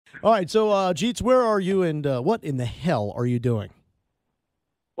All right, so Jeetz, where are you, and what in the hell are you doing?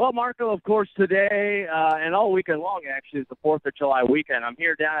 Well, Marco, of course, today and all weekend long, actually, is the 4th of July weekend. I'm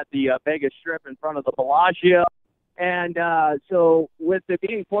here down at the Vegas Strip in front of the Bellagio. And so with it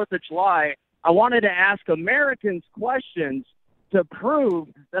being 4th of July, I wanted to ask Americans questions to prove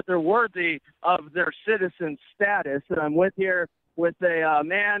that they're worthy of their citizen status. And I'm here with a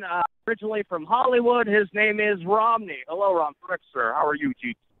man originally from Hollywood. His name is Romney. Hello, Rom. Correct, sir. How are you,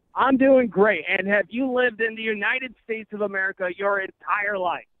 Jeetz? I'm doing great. And have you lived in the United States of America your entire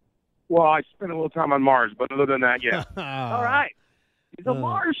life? Well, I spent a little time on Mars, but other than that, yeah. All right. He's a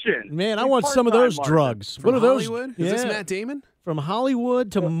Martian. Man, I He's want some of those part-time drugs. From What are those? Hollywood? Yeah. Is this Matt Damon? From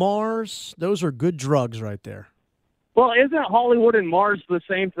Hollywood to Mars, those are good drugs right there. Well, isn't Hollywood and Mars the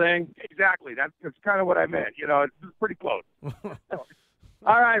same thing? Exactly. That's kind of what I meant. You know, it's pretty close.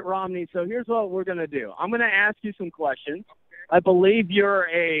 All right, Romney. So here's what we're going to do. I'm going to ask you some questions. I believe you're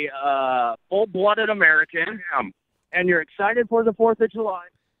a full-blooded American, and you're excited for the 4th of July.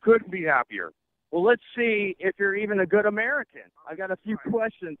 Couldn't be happier. Well, let's see if you're even a good American. I got a few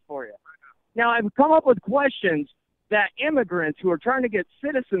questions for you. Now, I've come up with questions that immigrants who are trying to get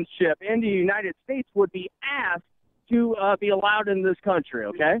citizenship in the United States would be asked to be allowed in this country,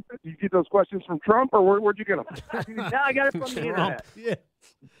 okay? Did you get those questions from Trump, or where'd you get them? No, I got it from the internet. Yeah.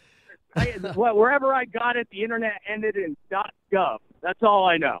 Wherever I got it, the internet ended in .gov. That's all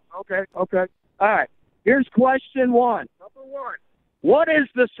I know. Okay. All right. Here's question 1. Number 1. What is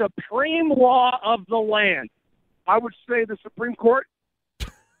the supreme law of the land? I would say the Supreme Court.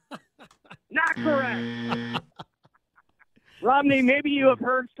 Not correct. Romney, maybe you have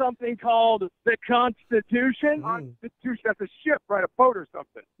heard something called the Constitution? Constitution, that's a ship, right? A boat or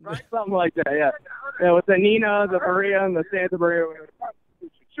something, right? Something like that, yeah. Yeah, with the Nina, the Maria, and the Santa Maria.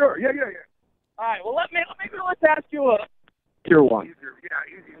 Sure, yeah. All right, well, maybe let's ask you a easier one. Easy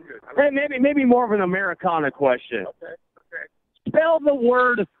and good. Hey, maybe more of an Americana question. Okay. Spell the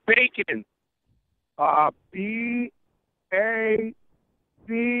word bacon. B-A-C-O-N.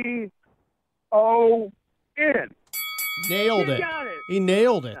 Nailed You it. got it. He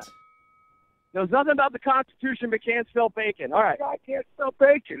nailed it. Knows nothing about the Constitution but can't spell bacon. All right. I can't spell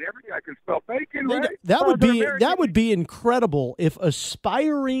bacon. Every guy can spell bacon, right? That would be incredible if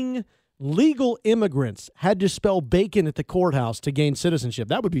aspiring legal immigrants had to spell bacon at the courthouse to gain citizenship.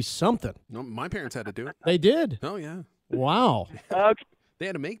 That would be something. No, my parents had to do it. They did. Oh, yeah. Wow. Okay. They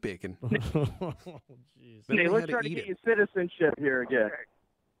had to make bacon. Okay, let's try to get you citizenship here again.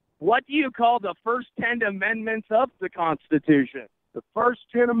 What do you call the first 10 amendments of the Constitution? The first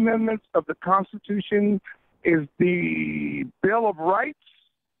 10 amendments of the Constitution is the Bill of Rights.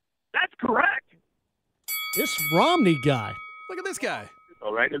 That's correct. This Romney guy. Look at this guy.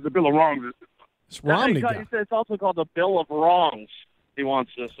 All right, there's a Bill of Wrongs. This Romney He guy. said it's also called the Bill of Wrongs, he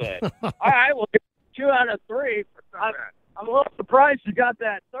wants to say. All right, well, 2 out of 3. I'm a little surprised you got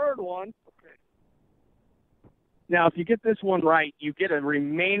that third one. Now, if you get this one right, you get to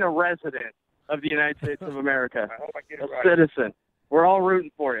remain a resident of the United States of America. I hope I get A it right. citizen. We're all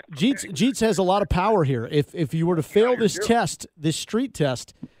rooting for you. Jeetz has a lot of power here. If you were to fail this test, this street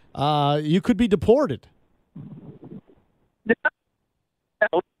test, you could be deported. Get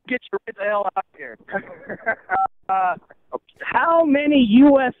your the hell out of here. How many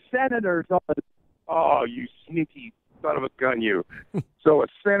U.S. senators are there? Oh, you sneaky son of a gun, you. So a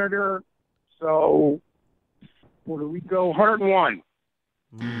senator, so Puerto Rico, 101.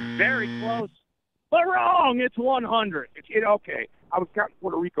 Very close. But wrong. It's 100. Okay. I was counting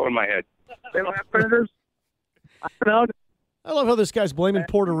Puerto Rico in my head. They don't have senators? I don't know. I love how this guy's blaming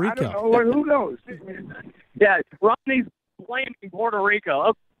Puerto I Rico. don't know. Who knows? Yeah, Romney's blaming Puerto Rico.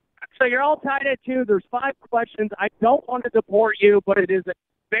 Okay. So you're all tied at 2. There's 5 questions. I don't want to deport you, but it is a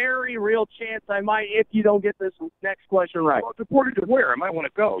very real chance I might if you don't get this next question right. Well, deported to where? I might want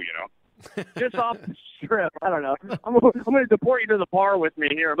to go, you know. Just off the strip. I don't know. I'm going to deport you to the bar with me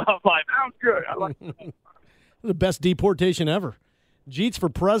here about 5 Sounds good. I like it. The best deportation ever. Jeetz for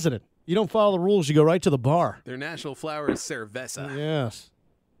president. You don't follow the rules, you go right to the bar. Their national flower is cerveza. Yes.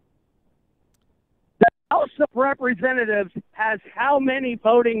 The House of Representatives has how many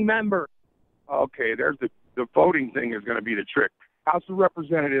voting members? Okay, there's the voting thing is going to be the trick. House of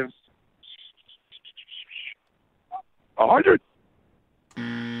Representatives, 100.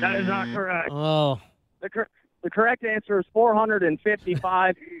 That is not correct. Oh, The correct answer is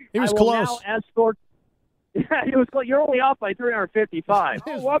 455. he was I will close. now escort. Yeah, he was close. You're only off by 355.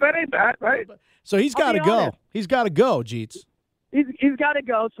 Oh, well, that ain't bad, right? So he's got to I'll be go. honest. He's got to go, Jeetz. He's got to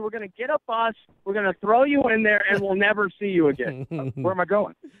go, so we're going to get a bus. We're going to throw you in there, and we'll never see you again. Where am I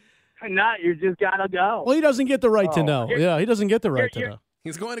going? Not, you just got to go. Well, he doesn't get the right to Oh. know. Yeah, he doesn't get the right to You're- know.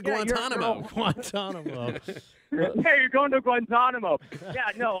 He's going to Yeah, you're- Guantanamo. Guantanamo. Hey, you're going to Guantanamo. Yeah,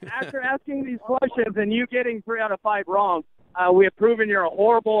 no, after asking these questions and you getting 3 out of 5 wrong, we have proven you're a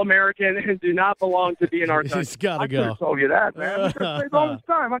horrible American and do not belong to be in our country. He's got to I could have go. told you that, man. We could have saved all this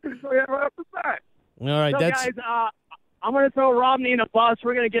time. I could have told you that right off the bat. All right, So, that's guys, I'm going to throw Romney in a bus.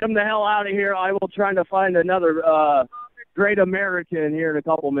 We're going to get him the hell out of here. I will try to find another great American here in a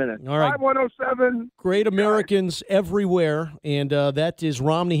couple minutes. all right. 5107. Great Americans everywhere, and that is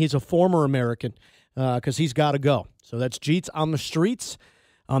Romney. He's a former American because he's got to go. So that's Jeetz on the streets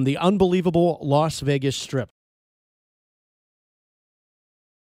on the unbelievable Las Vegas Strip.